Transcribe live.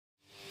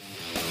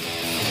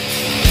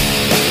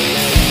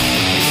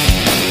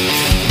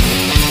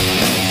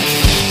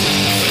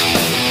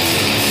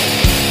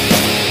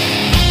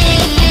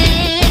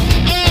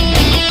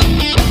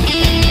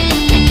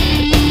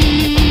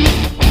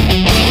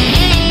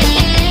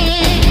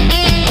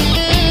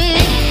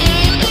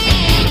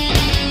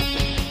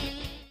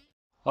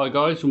Hi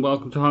guys, and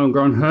welcome to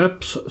Homegrown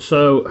Herps.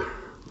 So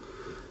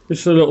this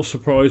is a little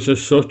surprise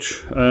as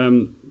such.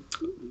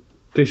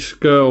 This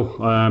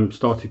girl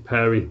started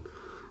pairing.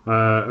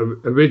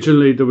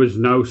 Originally there was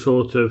no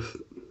sort of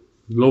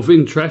love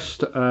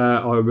interest.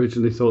 I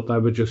originally thought they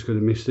were just going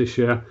to miss this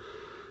year.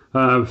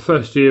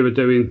 First year of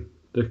doing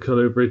the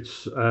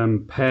colubrids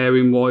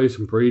pairing wise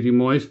and breeding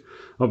wise.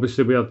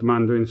 Obviously we had the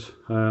mandarins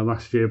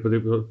last year, but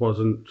it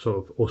wasn't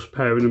sort of us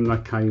pairing them.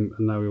 They came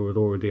and they had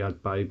already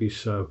had babies.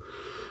 So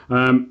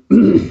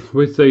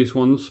with these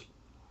ones,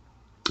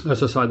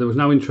 as I say, there was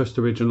no interest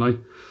originally.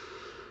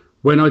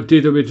 When I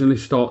did originally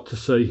start to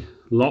see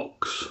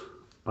locks,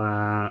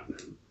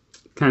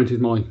 counted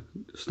my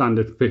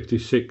standard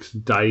 56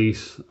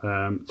 days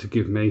to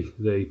give me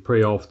the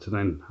pre-ov to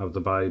then have the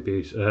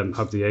babies,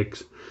 have the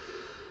eggs.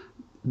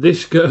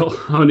 This girl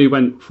only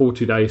went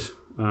 40 days,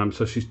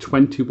 so she's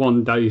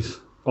 21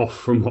 days off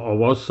from what I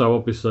was. So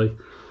obviously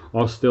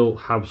I still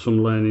have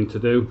some learning to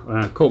do.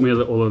 Caught me a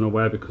little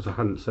unaware because I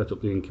hadn't set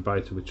up the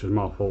incubator, which was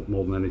my fault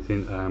more than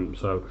anything.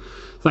 So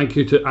thank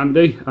you to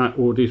Andy at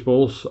Wardy's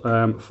Balls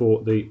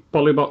for the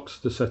poly box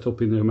to set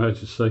up in the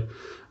emergency.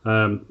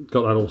 Got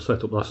that all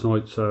set up last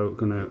night, so I'm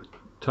going to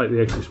take the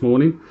eggs this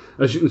morning.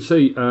 As you can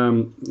see,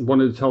 one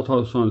of the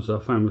telltale signs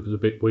that I found was a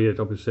bit weird.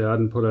 Obviously I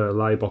hadn't put a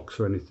lay box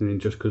or anything in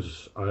just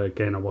because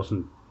again I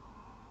wasn't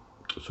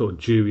sort of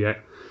due yet.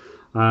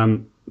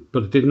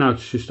 But I did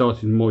notice she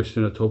started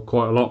moistening her tub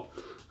quite a lot,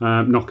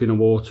 knocking the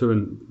water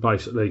and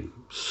basically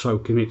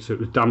soaking it so it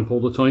was damp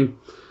all the time.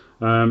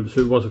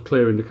 So it was a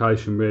clear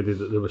indication really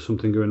that there was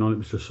something going on. It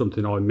was just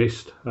something I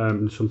missed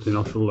and something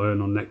I shall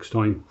learn on next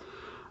time.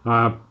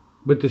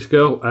 With this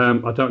girl,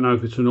 I don't know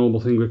if it's a normal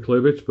thing with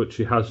colubrids, but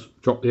she has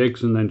dropped the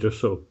eggs and then just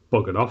sort of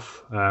buggered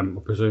off. I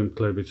presume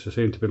colubrids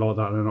seem to be like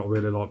that. They're not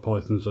really like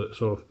pythons that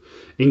sort of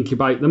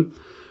incubate them.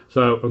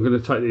 So I'm going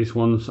to take these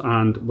ones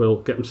and we'll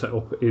get them set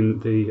up in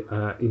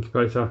the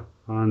incubator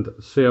and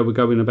see how we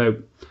go in about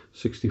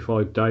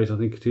 65 days, I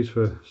think it is,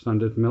 for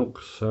standard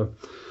milks. So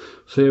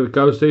see how it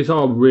goes. These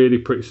are really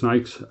pretty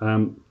snakes.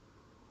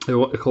 They're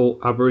what they call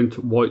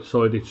aberrant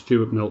white-sided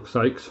Stuart milk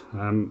snakes.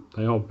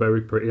 They are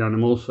very pretty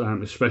animals,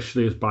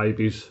 especially as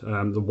babies.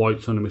 The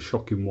whites on them are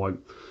shocking white.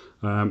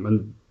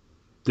 And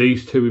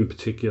these two in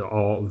particular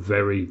are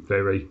very,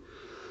 very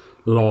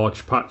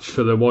large patch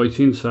for the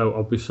whiting, so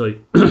obviously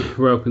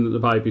we're hoping that the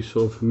babies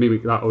sort of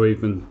mimic that or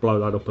even blow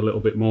that up a little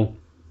bit more.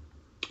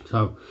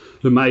 So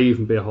there may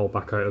even be a hole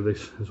back out of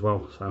this as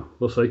well, so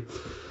we'll see.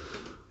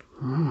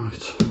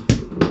 Alright.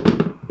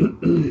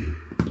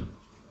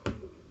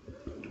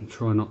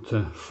 Try not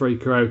to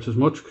freak her out as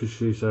much because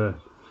she's a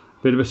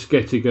bit of a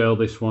sketchy girl,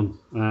 this one.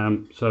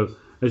 So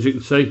as you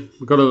can see,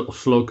 we've got a little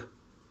slug,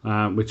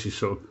 which is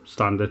sort of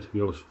standard.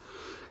 You always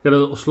get a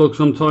little slug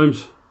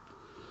sometimes.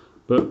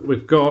 But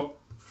we've got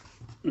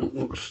what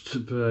looks to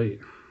be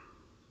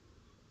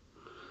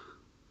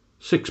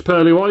 6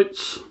 pearly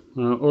whites,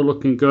 all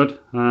looking good.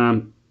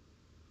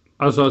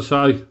 As I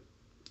say,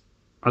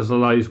 as the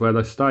lays where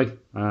they stay.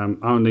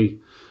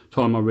 Only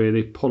time I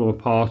really pull them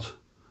apart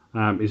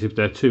is if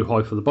they're too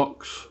high for the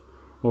box,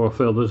 or I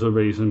feel there's a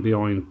reason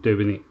behind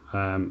doing it.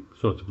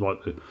 Sort of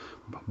like the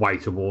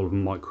weight of all of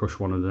them might crush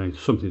one underneath,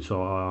 something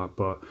so like that.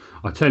 But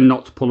I tend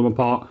not to pull them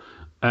apart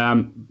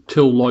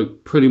till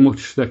like pretty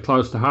much they're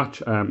close to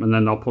hatch, and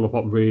then I'll pull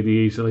apart really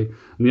easily.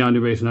 And the only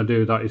reason I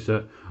do that is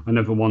that I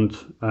never want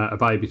a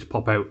baby to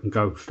pop out and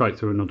go straight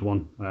through another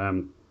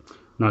one,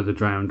 neither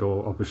drowned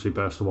or obviously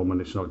burst the one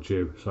when it's not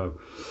due. So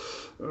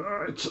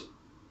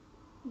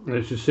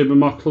as you see with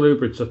my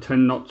colubrids, I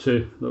tend not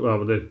to, well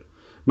with the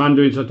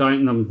mandarins I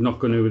don't, and I'm not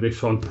going to with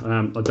this one.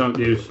 I don't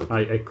use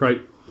a egg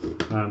crate.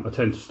 I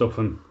tend to stuff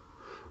them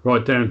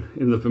right down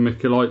in the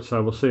vermiculite,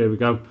 so we'll see how we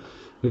go.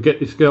 We'll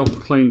get this girl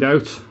cleaned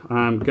out,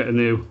 get a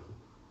new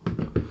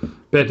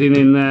bedding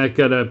in there,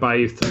 get her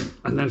bathed,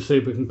 and then see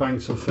if we can bang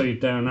some feed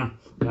down her.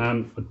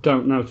 I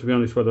don't know, to be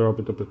honest, whether I'll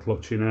be double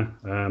clutching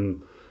her.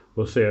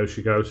 We'll see how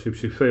she goes. If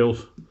she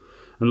feels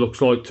and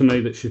looks like to me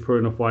that she's put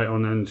enough weight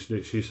on and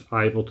that she's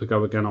able to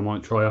go again, I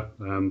might try her,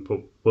 but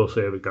we'll see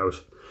how it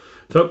goes.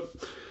 So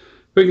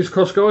fingers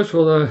crossed guys,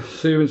 we'll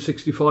see you in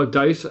 65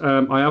 days.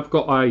 I have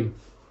got a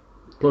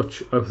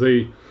clutch of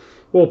the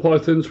ball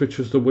pythons, which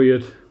was the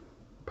weird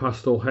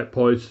pastel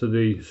heptoids to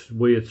the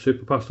weird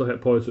super pastel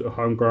heptoids that are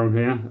homegrown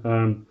here,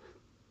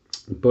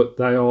 but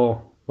they are,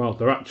 well,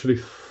 they're actually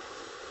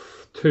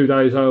 2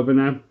 days over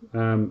now,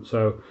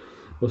 so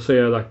we'll see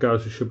how that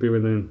goes. It should be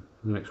within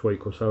the next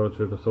week or so, I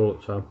would have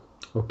thought, so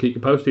I'll keep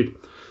you posted.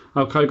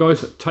 Okay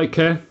guys, take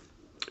care,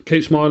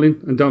 keep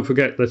smiling, and don't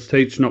forget, let's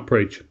teach, not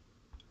preach.